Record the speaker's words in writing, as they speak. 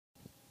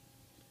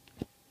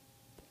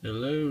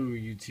Hello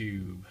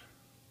YouTube.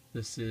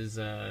 This is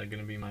going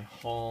to be my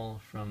haul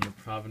from the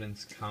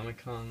Providence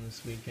Comic Con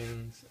this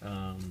weekend.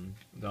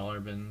 Dollar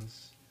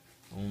bins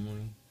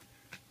only.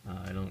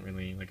 I don't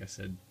really, like I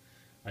said,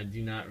 I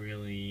do not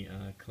really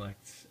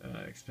collect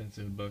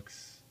expensive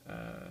books.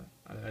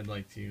 I'd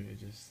like to.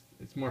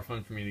 It's more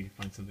fun for me to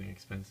find something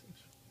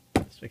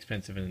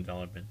expensive in a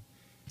dollar bin.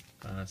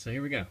 So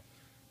here we go.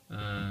 Let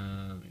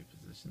me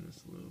position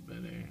this a little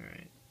better.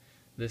 Alright.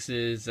 This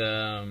is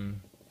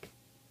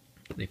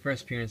the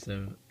first appearance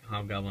of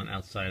Hobgoblin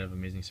outside of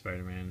Amazing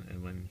Spider-Man,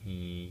 and when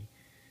the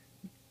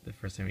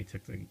first time he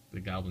took the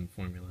Goblin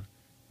formula.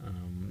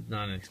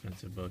 Not an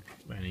expensive book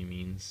by any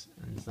means,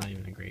 and it's not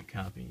even a great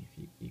copy.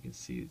 If you can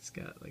see, it's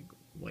got like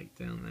white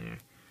down there.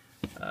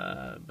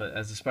 But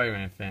as a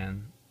Spider-Man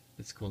fan,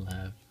 it's cool to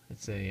have.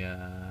 It's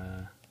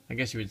I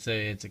guess you would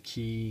say it's a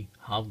key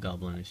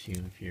Hobgoblin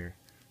issue if you're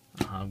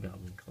a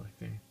Hobgoblin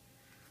collector.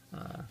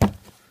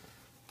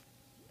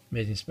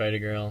 Amazing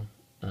Spider-Girl.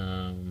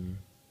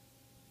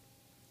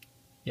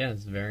 Yeah,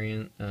 it's a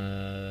variant,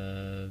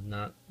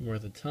 not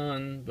worth a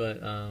ton, but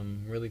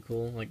really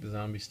cool, like the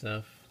zombie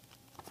stuff.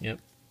 Yep.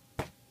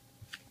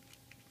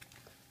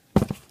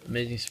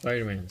 Amazing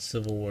Spider-Man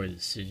Civil War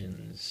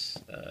Decisions.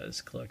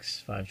 This collects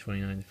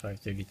 529 to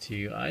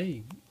 532.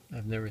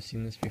 I've never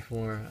seen this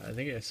before. I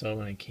think I saw it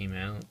when it came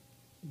out,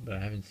 but I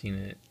haven't seen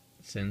it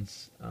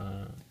since.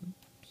 In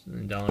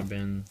the dollar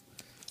bin,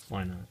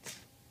 why not?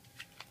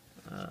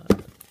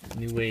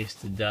 New Ways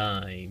to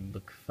Die,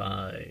 Book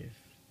 5.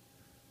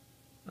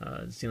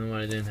 It's the only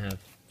one I didn't have,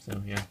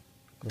 so yeah,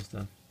 cool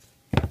stuff.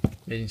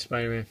 Amazing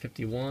Spider-Man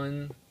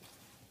 51.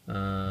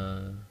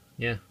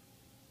 Yeah,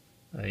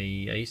 I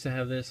used to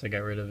have this. I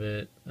got rid of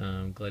it.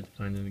 I'm glad to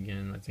find it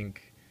again. I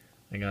think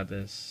I got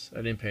this. I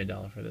didn't pay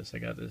 $1 for this. I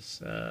got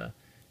this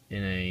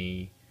in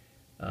a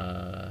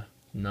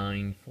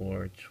 9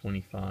 for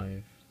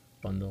 $25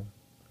 bundle.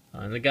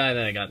 And the guy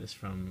that I got this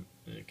from,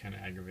 it kind of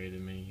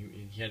aggravated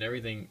me. He had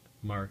everything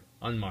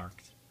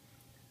unmarked.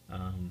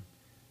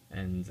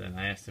 And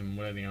I asked him,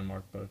 what are the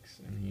unmarked books?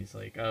 And he's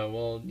like, oh,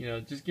 well, you know,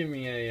 just give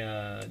me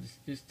a,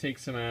 just take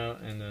some out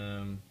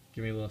and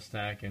give me a little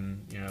stack,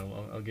 and, you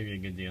know, I'll give you a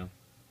good deal.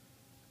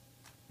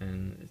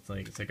 And it's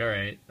like, all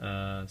right,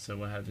 so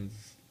what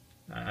happens?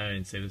 I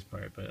didn't say this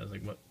part, but I was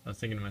like, what? I was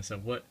thinking to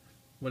myself, what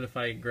if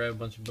I grab a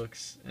bunch of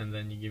books and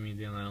then you give me a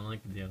deal and I don't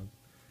like the deal?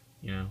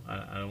 You know,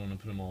 I don't want to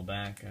put them all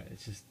back.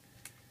 It's just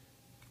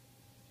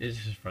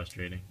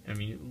frustrating. I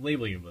mean,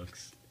 label your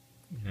books.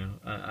 You know,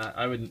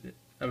 I would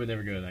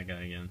never go to that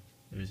guy again.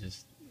 It was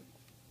just,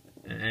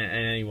 and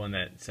anyone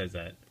that says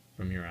that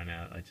from here on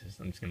out, I'm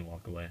just gonna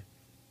walk away.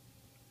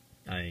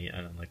 I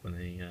don't like when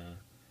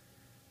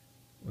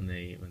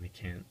they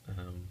can't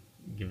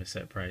give a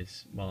set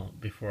price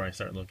before I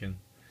start looking.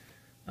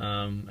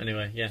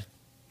 Anyway, yeah,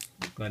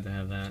 glad to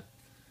have that.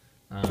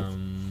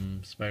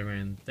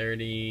 Spider-Man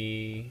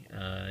 30.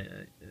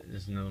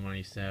 There's another one I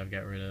used to have,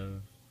 got rid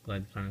of.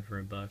 Glad to find it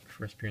for $1.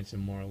 First appearance of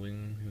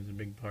Morlun, who's a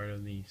big part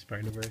of the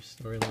Spider-Verse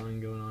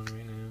storyline going on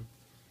right now.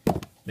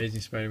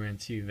 Amazing Spider-Man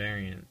 2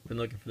 variant. Been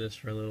looking for this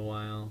for a little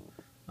while.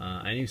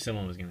 I knew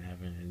someone was going to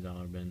have it in a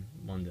dollar bin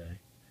one day.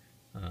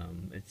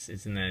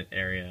 It's in that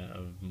area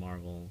of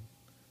Marvel,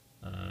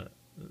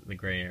 the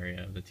gray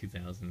area of the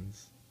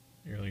 2000s,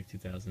 early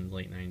 2000s,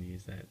 late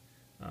 90s, that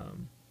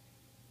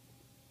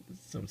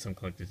some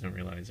collectors don't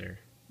realize are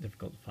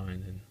difficult to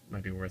find and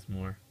might be worth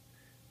more.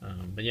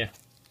 But yeah,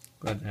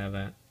 glad to have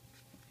that.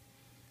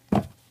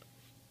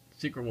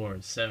 Secret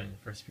Wars 7,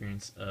 first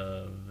appearance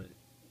of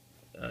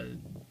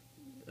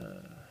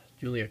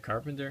Julia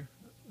Carpenter,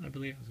 I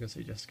believe. I was going to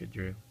say Jessica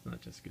Drew. It's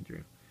not Jessica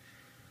Drew.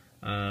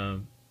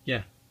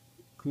 Yeah,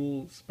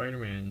 cool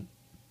Spider-Man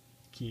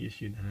key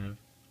issue to have.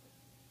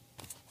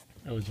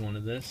 I was one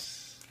of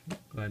this.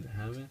 Glad to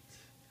have it.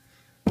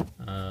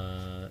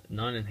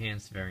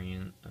 Non-enhanced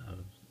variant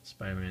of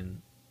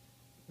Spider-Man,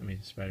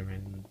 Amazing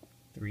Spider-Man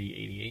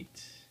 388.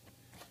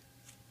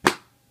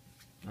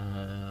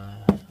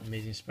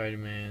 Amazing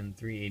Spider-Man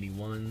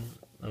 381.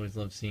 I always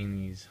love seeing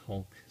these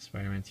Hulk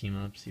Spider-Man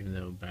team-ups, even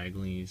though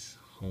Bagley's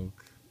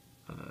Hulk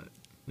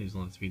leaves a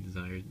lot to be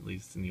desired, at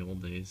least in the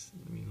old days.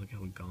 I mean, look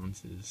how gaunt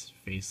his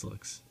face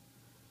looks.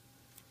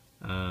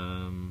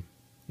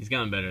 He's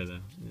gotten better,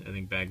 though. I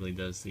think Bagley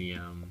does the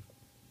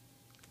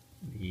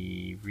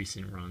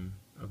recent run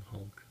of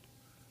Hulk,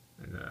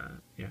 and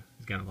yeah,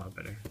 he's gotten a lot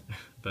better.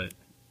 But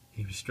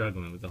he was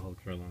struggling with the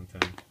Hulk for a long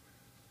time.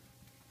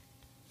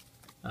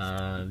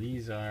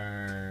 These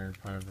are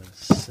part of a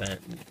set.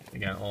 I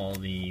got all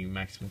the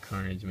Maximum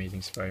Carnage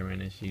Amazing Spider-Man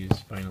issues,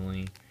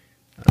 finally.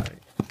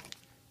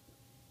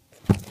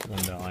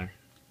 $1.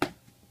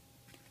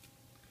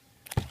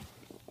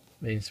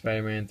 Amazing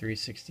Spider-Man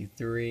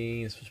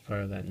 363. This was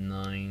part of that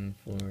 9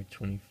 for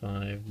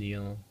 $25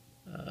 deal.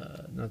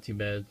 Not too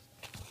bad.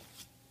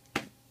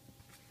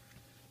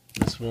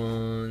 This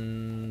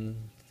one,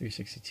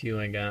 362,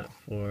 I got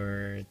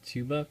for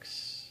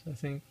 $2, I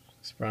think.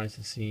 Surprised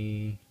to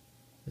see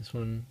this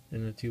one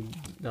in a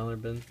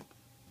 $2 bin.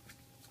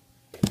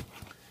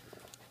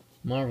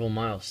 Marvel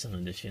Milestone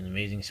Edition,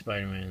 Amazing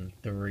Spider-Man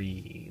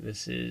 3.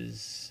 This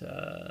is,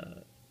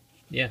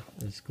 yeah,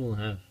 it's cool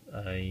to have.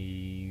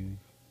 I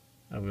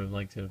would have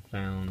liked to have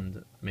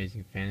found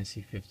Amazing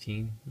Fantasy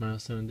 15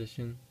 Milestone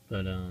Edition,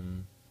 but,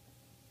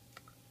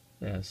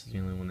 yeah, this is the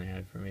only one they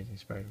had for Amazing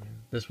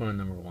Spider-Man. This one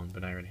and #1,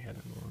 but I already had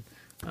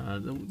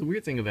 #1. The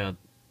weird thing about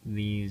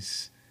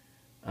these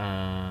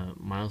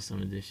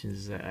milestone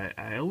editions is that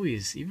I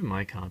always, even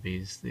my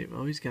copies, they've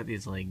always got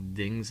these like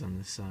dings on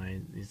the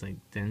side, these like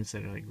dents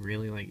that are like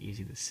really like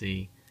easy to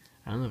see.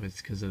 I don't know if it's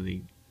because of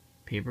the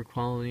paper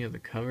quality of the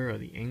cover or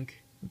the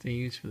ink that they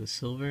use for the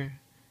silver.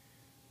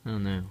 I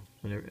don't know,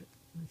 but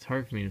it's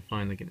hard for me to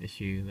find like an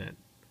issue that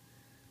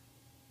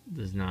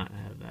does not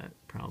have that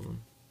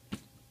problem.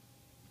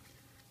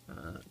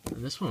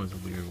 And this one was a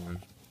weird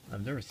one.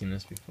 I've never seen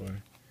this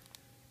before.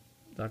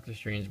 Doctor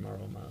Strange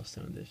Marvel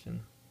Milestone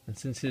Edition. And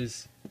since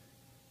his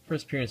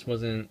first appearance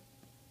wasn't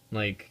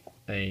like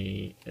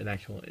an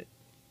actual,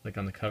 like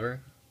on the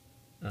cover,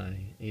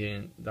 he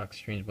didn't, Doctor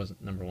Strange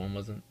wasn't, #1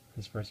 wasn't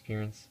his first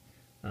appearance.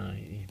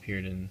 He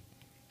appeared in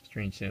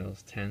Strange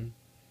Tales 10.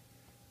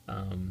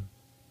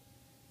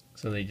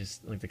 So they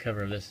just, like the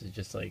cover of this is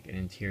just like an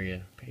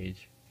interior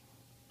page.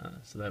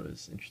 So that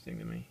was interesting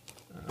to me.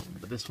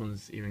 But this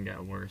one's even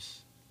got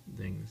worse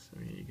things. I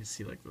mean, you can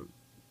see like the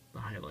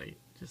highlight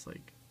just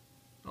like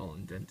all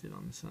indented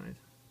on the side.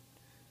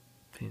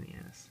 Pain in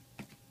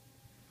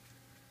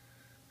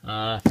the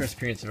ass. First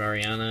appearance of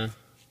Ariana,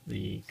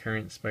 the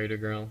current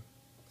Spider-Girl.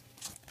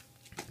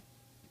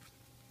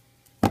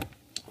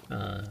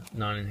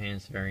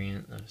 Non-enhanced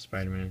variant of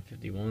Spider-Man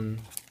 51.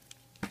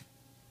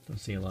 Don't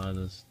see a lot of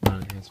those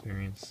non-enhanced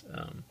variants.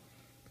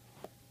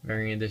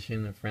 Variant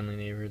edition of Friendly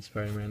Neighborhood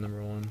Spider-Man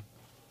 #1.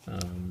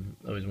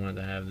 Always wanted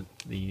to have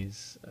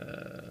these.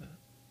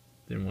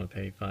 Didn't want to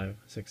pay $5,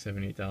 $6,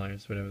 $7,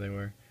 $8, whatever they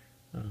were.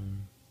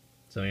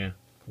 So yeah,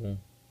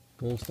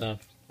 cool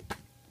stuff.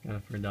 Got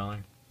it for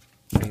 $1.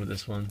 Same with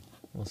this one,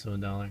 also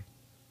 $1.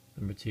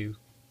 #2,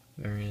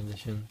 variant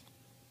edition.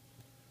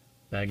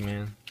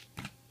 Bagman,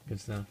 good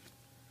stuff.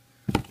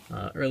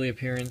 Early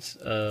appearance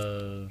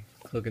of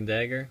Cloak and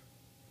Dagger.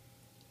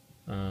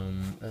 I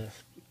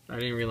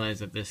didn't realize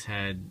that this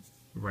had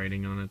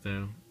writing on it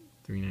though.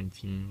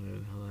 319, whatever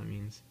the hell that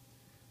means.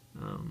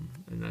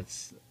 And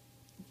that's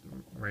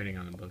writing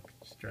on a book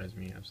just drives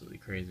me absolutely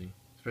crazy.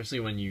 Especially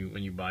when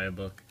you buy a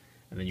book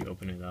and then you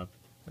open it up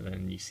and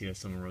then you see that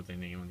someone wrote their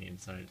name on the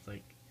inside. It's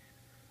like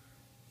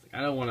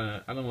I don't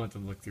want to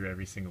look through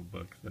every single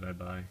book that I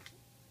buy.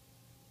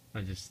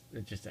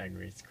 It just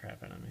aggravates the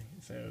crap out of me.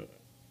 So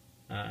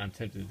I'm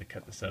tempted to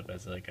cut this up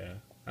as like I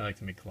like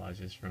to make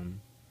collages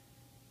from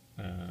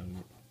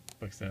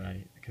books that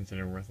I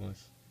consider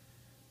worthless.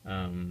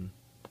 I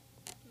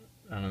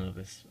don't know if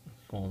this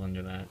falls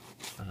under that.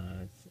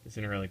 It's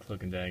an early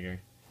Cloak and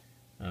Dagger.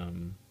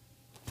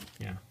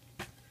 Yeah,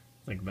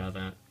 think about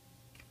that.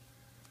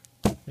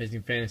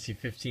 Amazing Fantasy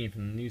 15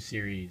 from the new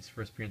series.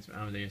 First appearance of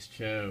Amadeus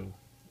Cho,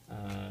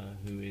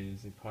 who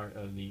is a part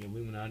of the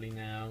Illuminati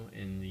now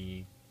in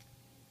the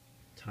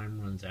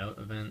Time Runs Out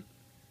event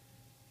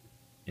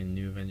in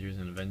New Avengers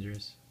and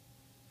Avengers.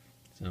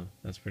 So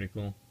that's pretty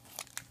cool.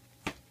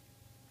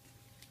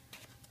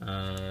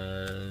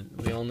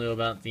 We all know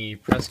about the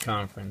press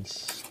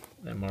conference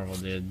that Marvel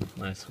did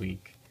last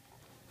week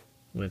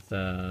with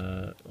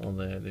all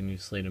the new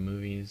slate of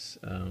movies.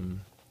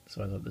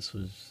 So I thought this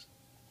was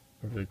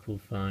a really cool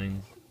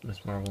find.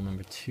 Miss Marvel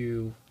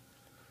 #2,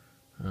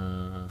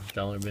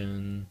 dollar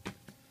bin.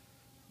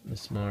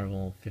 Miss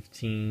Marvel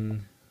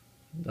 15,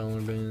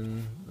 dollar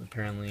bin.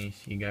 Apparently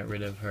she got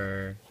rid of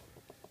her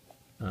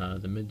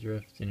the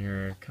midriff in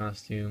her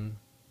costume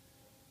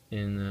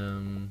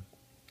in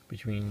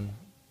between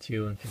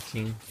 2 and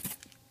 15.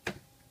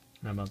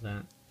 How about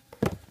that?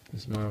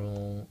 Miss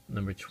Marvel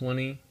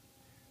 #20.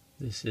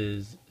 This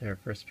is her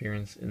first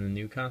appearance in the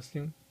new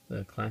costume,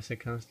 the classic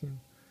costume.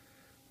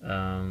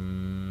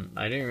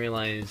 I didn't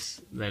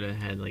realize that it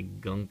had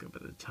like gunk up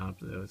at the top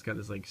though. It's got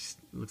this like,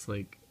 looks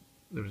like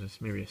there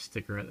was maybe a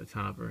sticker at the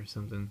top or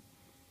something.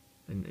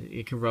 And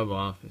it can rub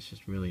off, it's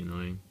just really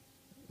annoying.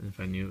 And if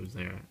I knew it was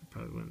there, I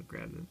probably wouldn't have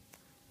grabbed it.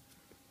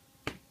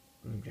 I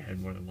think I had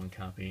more than one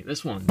copy.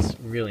 This one's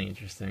really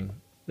interesting.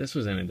 This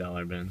was in a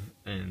dollar bin,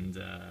 and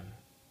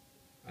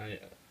I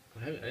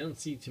don't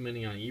see too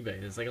many on eBay.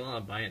 There's like a lot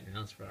of buy it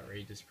nows for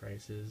outrageous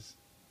prices.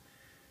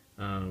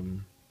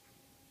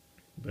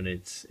 But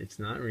it's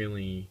not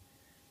really,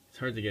 it's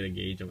hard to get a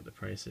gauge on what the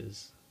price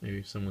is. Maybe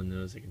if someone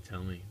knows, they can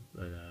tell me.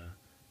 But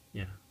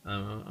yeah,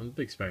 I'm a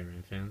big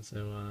Spider-Man fan,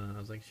 so I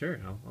was like,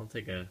 sure, I'll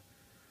take a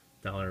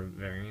dollar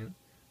variant.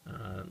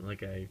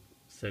 Like I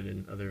said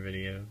in my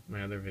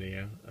other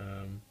video,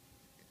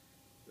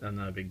 I'm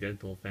not a big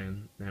Deadpool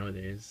fan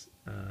nowadays.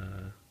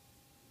 And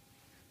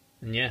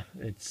yeah,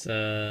 it's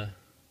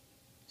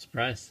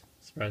surprised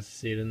to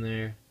see it in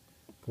there.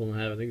 Cool to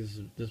have. I think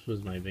this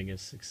was my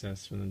biggest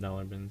success from the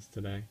dollar bins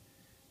today,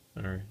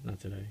 or not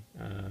today,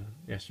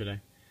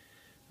 yesterday.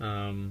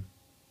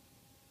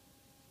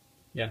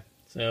 Yeah,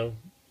 so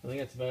I think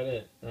that's about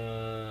it.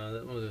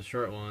 That one was a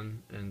short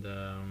one, and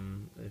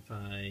if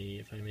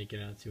I make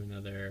it out to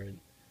another,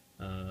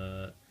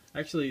 uh,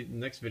 actually, the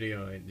next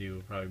video I do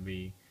will probably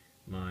be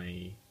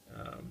my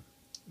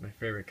my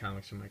favorite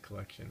comics from my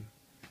collection.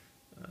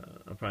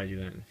 I'll probably do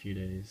that in a few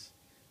days.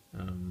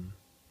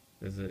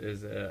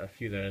 There's a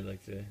few that I'd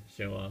like to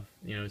show off.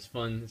 You know, it's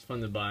fun. It's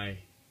fun to buy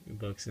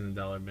books in the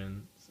dollar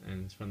bins,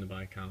 and it's fun to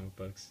buy comic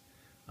books.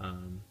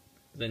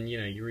 Then you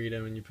know you read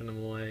them and you put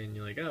them away, and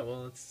you're like, oh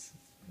well,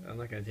 I'm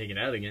not gonna take it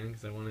out again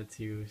because I want it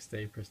to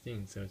stay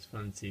pristine. So it's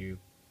fun to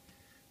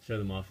show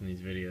them off in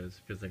these videos.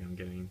 Feels like I'm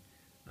getting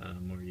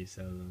more use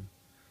out of them.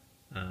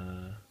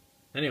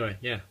 Anyway,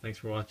 yeah, thanks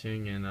for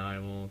watching, and I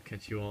will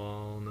catch you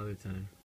all another time.